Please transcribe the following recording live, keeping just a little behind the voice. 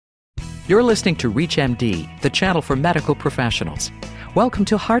You're listening to ReachMD, the channel for medical professionals. Welcome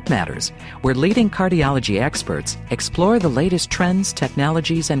to Heart Matters, where leading cardiology experts explore the latest trends,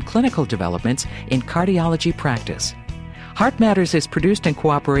 technologies, and clinical developments in cardiology practice. Heart Matters is produced in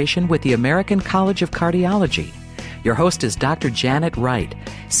cooperation with the American College of Cardiology. Your host is Dr. Janet Wright,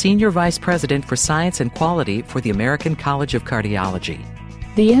 Senior Vice President for Science and Quality for the American College of Cardiology.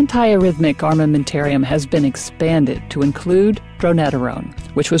 The antiarrhythmic armamentarium has been expanded to include dronedarone,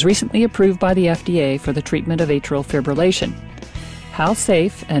 which was recently approved by the FDA for the treatment of atrial fibrillation. How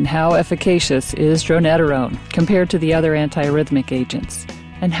safe and how efficacious is dronedarone compared to the other antiarrhythmic agents?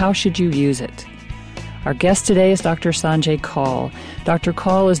 And how should you use it? Our guest today is Dr. Sanjay Kaul. Dr.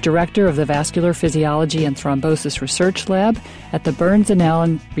 Kaul is director of the Vascular Physiology and Thrombosis Research Lab at the Burns and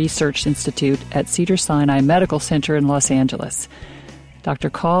Allen Research Institute at Cedars-Sinai Medical Center in Los Angeles.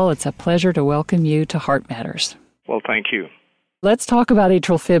 Dr. Kaul, it's a pleasure to welcome you to Heart Matters. Well, thank you. Let's talk about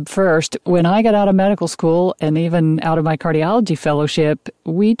atrial fib first. When I got out of medical school and even out of my cardiology fellowship,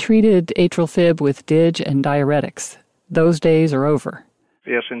 we treated atrial fib with DIG and diuretics. Those days are over.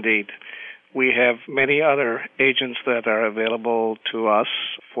 Yes, indeed. We have many other agents that are available to us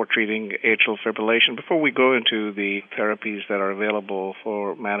for treating atrial fibrillation. Before we go into the therapies that are available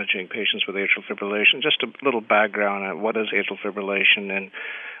for managing patients with atrial fibrillation, just a little background on what is atrial fibrillation and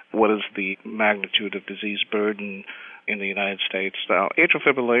what is the magnitude of disease burden in the United States. Now, atrial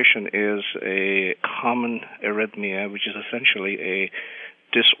fibrillation is a common arrhythmia, which is essentially a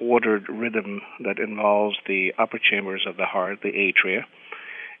disordered rhythm that involves the upper chambers of the heart, the atria.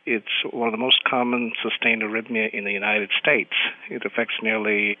 It's one of the most common sustained arrhythmia in the United States. It affects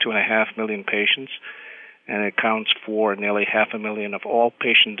nearly 2.5 million patients, and it accounts for nearly 500,000 of all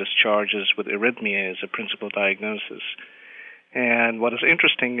patient discharges with arrhythmia as a principal diagnosis. And what is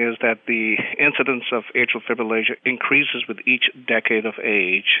interesting is that the incidence of atrial fibrillation increases with each decade of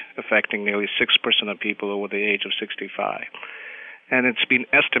age, affecting nearly 6% of people over the age of 65. And it's been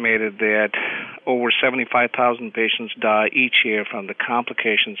estimated that over 75,000 patients die each year from the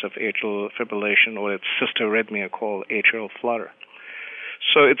complications of atrial fibrillation or its sister arrhythmia called atrial flutter.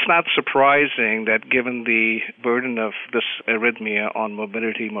 So it's not surprising that given the burden of this arrhythmia on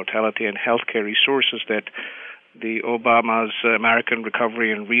morbidity, mortality, and healthcare resources that the Obama's American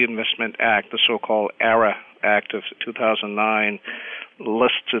Recovery and Reinvestment Act, the so-called ARA Act of 2009,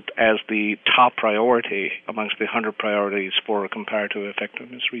 lists it as the top priority amongst the 100 priorities for comparative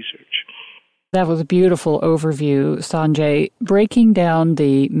effectiveness research. That was a beautiful overview, Sanjay. Breaking down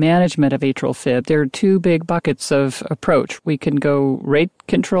the management of atrial fib, there are two big buckets of approach. We can go rate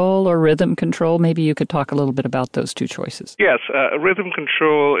control or rhythm control. Maybe you could talk a little bit about those two choices. Yes, rhythm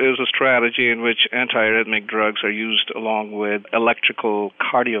control is a strategy in which antiarrhythmic drugs are used along with electrical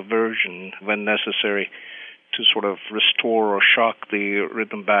cardioversion when necessary to sort of restore or shock the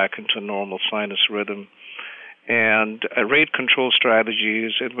rhythm back into normal sinus rhythm. And rate control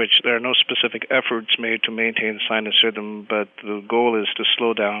strategies in which there are no specific efforts made to maintain sinus rhythm, but the goal is to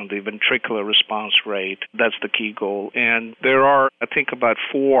slow down the ventricular response rate. That's the key goal. And there are, I think, about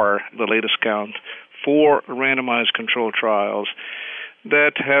four randomized control trials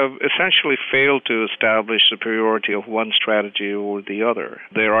that have essentially failed to establish superiority of one strategy over the other.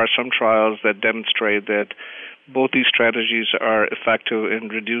 There are some trials that demonstrate that both these strategies are effective in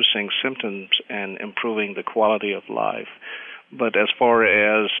reducing symptoms and improving the quality of life. But as far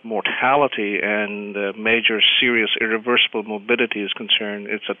as mortality and major serious irreversible morbidity is concerned,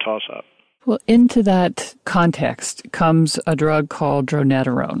 it's a toss-up. Well, into that context comes a drug called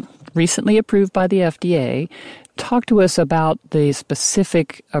dronedarone, recently approved by the FDA. Talk to us about the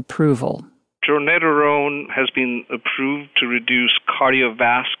specific approval. Dronedarone has been approved to reduce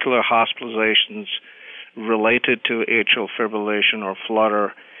cardiovascular hospitalizations related to atrial fibrillation or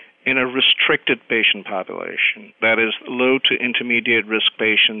flutter in a restricted patient population. That is, low to intermediate risk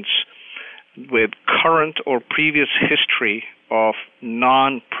patients with current or previous history of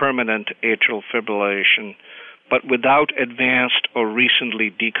non-permanent atrial fibrillation, but without advanced or recently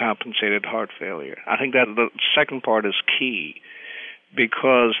decompensated heart failure. I think that the second part is key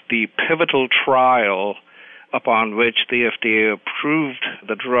because the pivotal trial upon which the FDA approved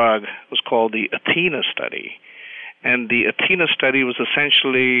the drug was called the ATHENA study. And the ATHENA study was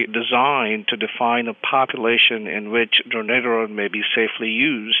essentially designed to define a population in which dronedarone may be safely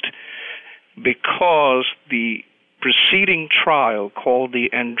used because the preceding trial called the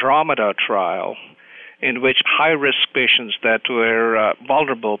Andromeda trial, in which high-risk patients that were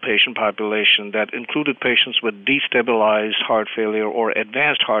vulnerable patient population that included patients with destabilized heart failure or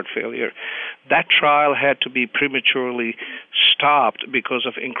advanced heart failure, that trial had to be prematurely stopped because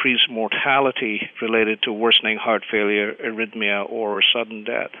of increased mortality related to worsening heart failure, arrhythmia, or sudden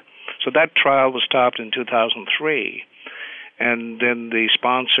death. So that trial was stopped in 2003. And then the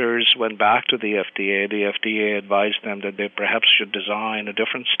sponsors went back to the FDA. The FDA advised them that they perhaps should design a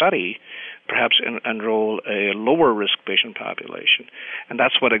different study, perhaps enroll a lower-risk patient population. And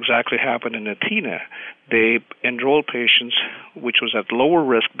that's what exactly happened in Athena. They enrolled patients which was at lower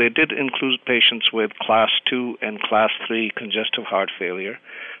risk. They did include patients with Class 2 and Class 3 congestive heart failure,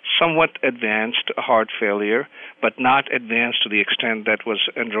 somewhat advanced heart failure, but not advanced to the extent that was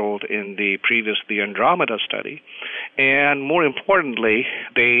enrolled in the Andromeda study. And more importantly,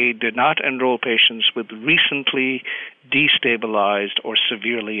 they did not enroll patients with recently destabilized or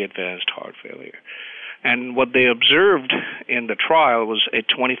severely advanced heart failure. And what they observed in the trial was a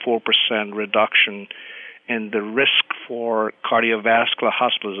 24% reduction in the risk for cardiovascular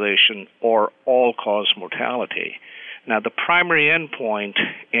hospitalization or all-cause mortality. Now, the primary endpoint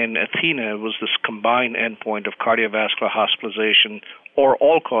in Athena was this combined endpoint of cardiovascular hospitalization or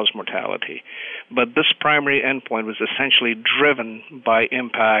all-cause mortality. But this primary endpoint was essentially driven by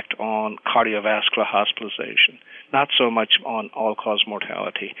impact on cardiovascular hospitalization, not so much on all-cause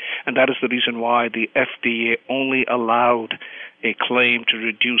mortality. And that is the reason why the FDA only allowed a claim to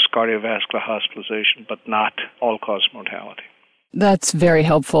reduce cardiovascular hospitalization, but not all-cause mortality. That's very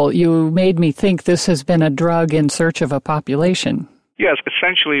helpful. You made me think this has been a drug in search of a population. Yes,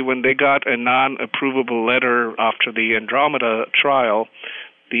 essentially when they got a non-approvable letter after the Andromeda trial,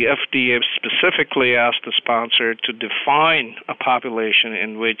 the FDA specifically asked the sponsor to define a population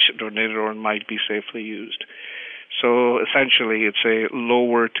in which dronedarone might be safely used. So essentially it's a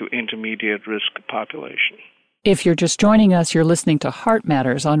lower to intermediate risk population. If you're just joining us, you're listening to Heart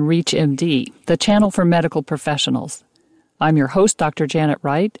Matters on ReachMD, the channel for medical professionals. I'm your host, Dr. Janet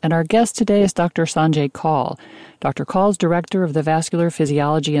Wright, and our guest today is Dr. Sanjay Kaul. Dr. Kaul is director of the Vascular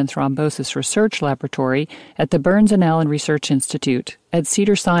Physiology and Thrombosis Research Laboratory at the Burns and Allen Research Institute at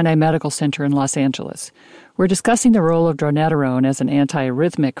Cedars-Sinai Medical Center in Los Angeles. We're discussing the role of dronedarone as an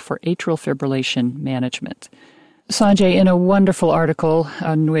antiarrhythmic for atrial fibrillation management. Sanjay, in a wonderful article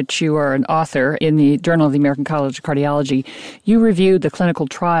on which you are an author in the Journal of the American College of Cardiology, you reviewed the clinical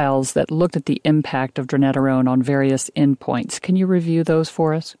trials that looked at the impact of dronedarone on various endpoints. Can you review those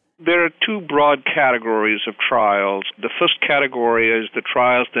for us? There are two broad categories of trials. The first category is the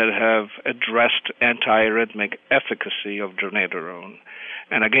trials that have addressed antiarrhythmic efficacy of dronedarone.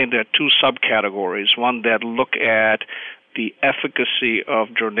 And again, there are two subcategories, one that look at the efficacy of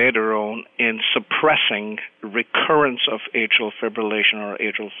dronedarone in suppressing recurrence of atrial fibrillation or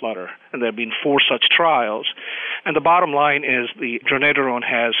atrial flutter. And there have been 4 such trials. And the bottom line is the dronedarone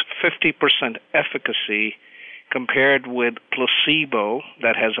has 50% efficacy compared with placebo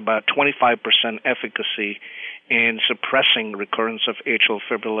that has about 25% efficacy in suppressing recurrence of atrial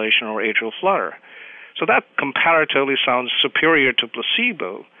fibrillation or atrial flutter. So that comparatively sounds superior to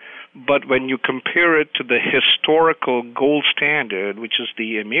placebo. But when you compare it to the historical gold standard, which is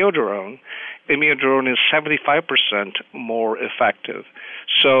the imidazole is 75% more effective.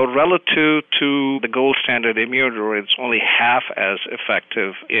 So relative to the gold standard imidazole, it's only half as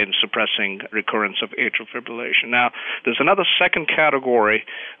effective in suppressing recurrence of atrial fibrillation. Now, there's another second category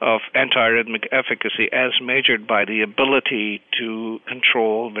of antiarrhythmic efficacy as measured by the ability to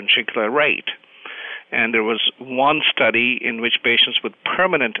control ventricular rate. And there was one study in which patients with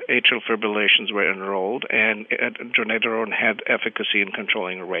permanent atrial fibrillations were enrolled, and dronedarone had efficacy in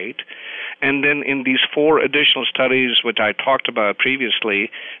controlling rate. And then in these 4 additional studies, which I talked about previously,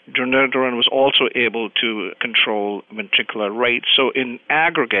 dronedarone was also able to control ventricular rate. So in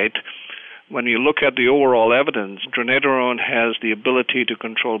aggregate, when you look at the overall evidence, dronedarone has the ability to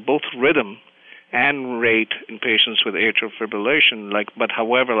control both rhythm and rate in patients with atrial fibrillation. But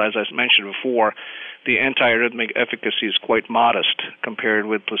however, as I mentioned before, the antiarrhythmic efficacy is quite modest compared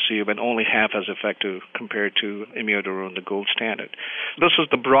with placebo and only half as effective compared to imidazole, the gold standard. This is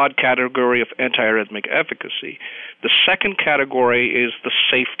the broad category of antiarrhythmic efficacy. The second category is the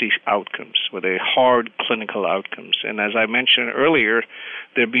safety outcomes, with a hard clinical outcomes. And as I mentioned earlier,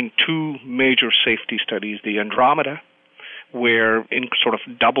 there have been 2 major safety studies, the Andromeda, where it sort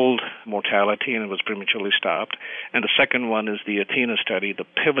of doubled mortality and it was prematurely stopped. And the second one is the Athena study, the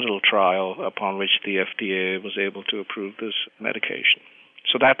pivotal trial upon which the FDA was able to approve this medication.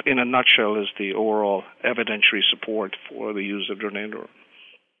 So that, in a nutshell, is the overall evidentiary support for the use of dronedarone.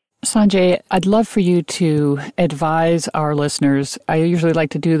 Sanjay, I'd love for you to advise our listeners. I usually like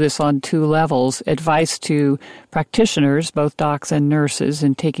to do this on 2 levels. Advice to practitioners, both docs and nurses,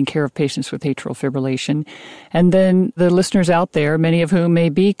 in taking care of patients with atrial fibrillation. And then the listeners out there, many of whom may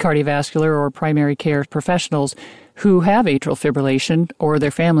be cardiovascular or primary care professionals who have atrial fibrillation or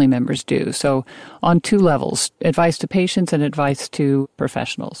their family members do. So on 2 levels, advice to patients and advice to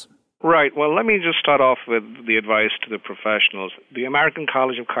professionals. Right. Well, let me just start off with the advice to the professionals. The American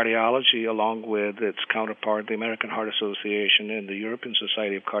College of Cardiology, along with its counterpart, the American Heart Association and the European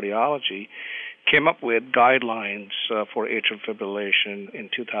Society of Cardiology, came up with guidelines for atrial fibrillation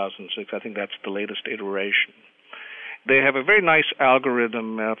in 2006. I think that's the latest iteration. They have a very nice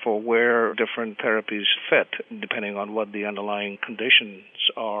algorithm for where different therapies fit, depending on what the underlying conditions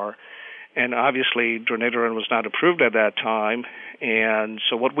are. And obviously, dronedarone was not approved at that time. And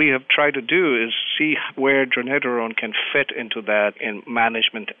so what we have tried to do is see where dronedarone can fit into that in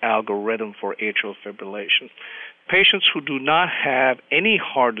management algorithm for atrial fibrillation. Patients who do not have any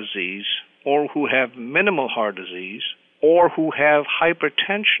heart disease or who have minimal heart disease or who have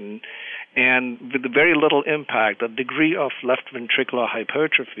hypertension and with very little impact, the degree of left ventricular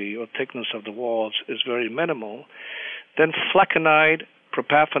hypertrophy or thickness of the walls is very minimal, then flecainide,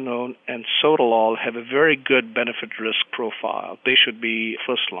 propafenone, and sotalol have a very good benefit-risk profile. They should be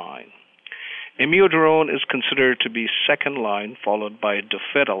first line. Imidazole is considered to be second line, followed by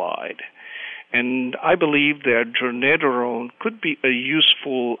dofetilide. And I believe that dronedarone could be a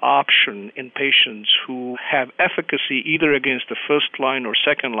useful option in patients who have efficacy either against the first line or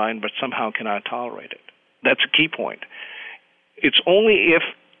second line, but somehow cannot tolerate it. That's a key point. It's only if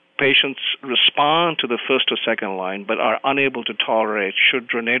patients respond to the first or second line but are unable to tolerate should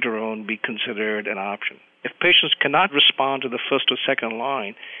dronedarone be considered an option. If patients cannot respond to the first or second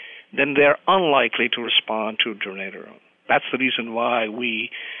line, then they're unlikely to respond to dronedarone. That's the reason why we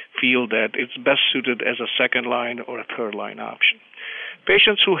feel that it's best suited as a second line or a third line option.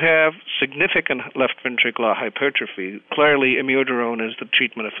 Patients who have significant left ventricular hypertrophy, clearly imidazole is the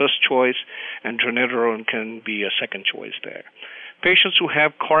treatment of first choice, and dronedarone can be a second choice there. Patients who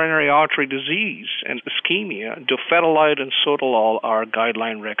have coronary artery disease and ischemia, dofetilide and sotalol are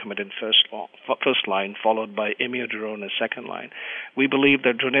guideline recommended first line, followed by imidazole as second line. We believe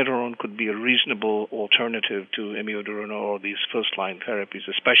that dronedarone could be a reasonable alternative to imidazole or these first line therapies,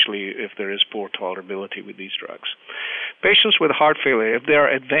 especially if there is poor tolerability with these drugs. Patients with heart failure, if they are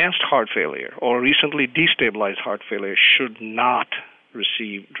advanced heart failure or recently destabilized heart failure, should not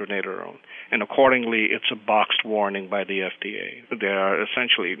receive dronedarone. And accordingly, it's a boxed warning by the FDA. They are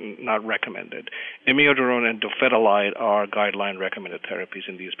essentially not recommended. Imidazole and dofetilide are guideline-recommended therapies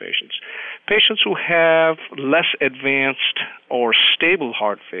in these patients. Patients who have less advanced or stable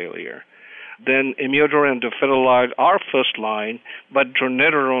heart failure, then imidazole and dofetilide are first line, but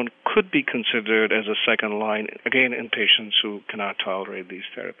dronedarone could be considered as a second line, again, in patients who cannot tolerate these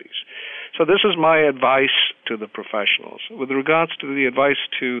therapies. So this is my advice to the professionals. With regards to the advice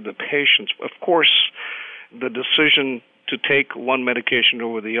to the patients, of course, the decision to take one medication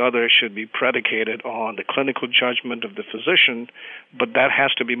over the other should be predicated on the clinical judgment of the physician, but that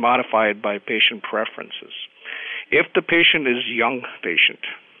has to be modified by patient preferences. If the patient is a young patient,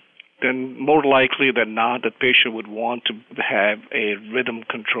 then more likely than not, the patient would want to have a rhythm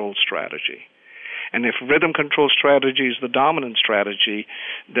control strategy. And if rhythm control strategy is the dominant strategy,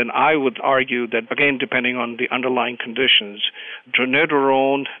 then I would argue that, again, depending on the underlying conditions,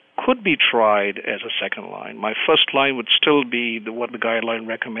 dronedarone could be tried as a second line. My first line would still be what the guideline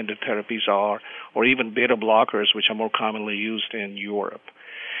recommended therapies are, or even beta blockers, which are more commonly used in Europe.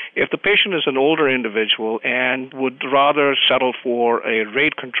 If the patient is an older individual and would rather settle for a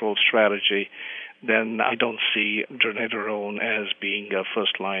rate control strategy, then I don't see dronedarone as being a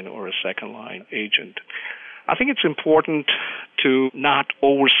first-line or a second-line agent. I think it's important to not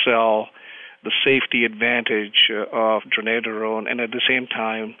oversell the safety advantage of dronedarone and at the same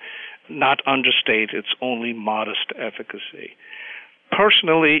time not understate its only modest efficacy.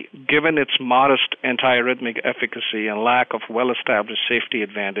 Personally, given its modest antiarrhythmic efficacy and lack of well-established safety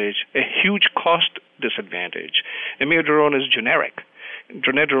advantage, a huge cost disadvantage, imidazole is generic.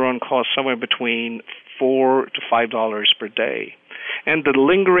 Dronedarone costs somewhere between $4 to $5 per day. And the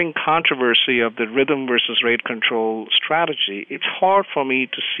lingering controversy of the rhythm versus rate control strategy, it's hard for me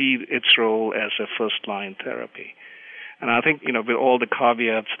to see its role as a first-line therapy. And I think, with all the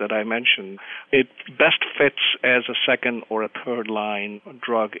caveats that I mentioned, it best fits as a second or a third-line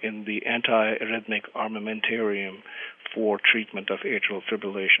drug in the antiarrhythmic armamentarium for treatment of atrial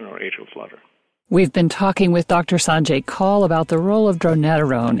fibrillation or atrial flutter. We've been talking with Dr. Sanjay Kaul about the role of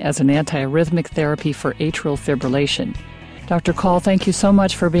dronedarone as an antiarrhythmic therapy for atrial fibrillation. Dr. Kaul, thank you so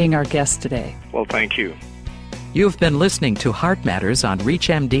much for being our guest today. Well, thank you. You've been listening to Heart Matters on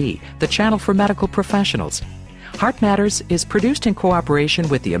ReachMD, the channel for medical professionals. Heart Matters is produced in cooperation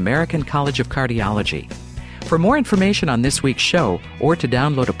with the American College of Cardiology. For more information on this week's show or to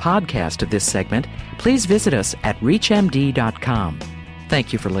download a podcast of this segment, please visit us at reachmd.com.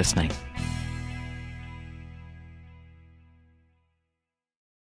 Thank you for listening.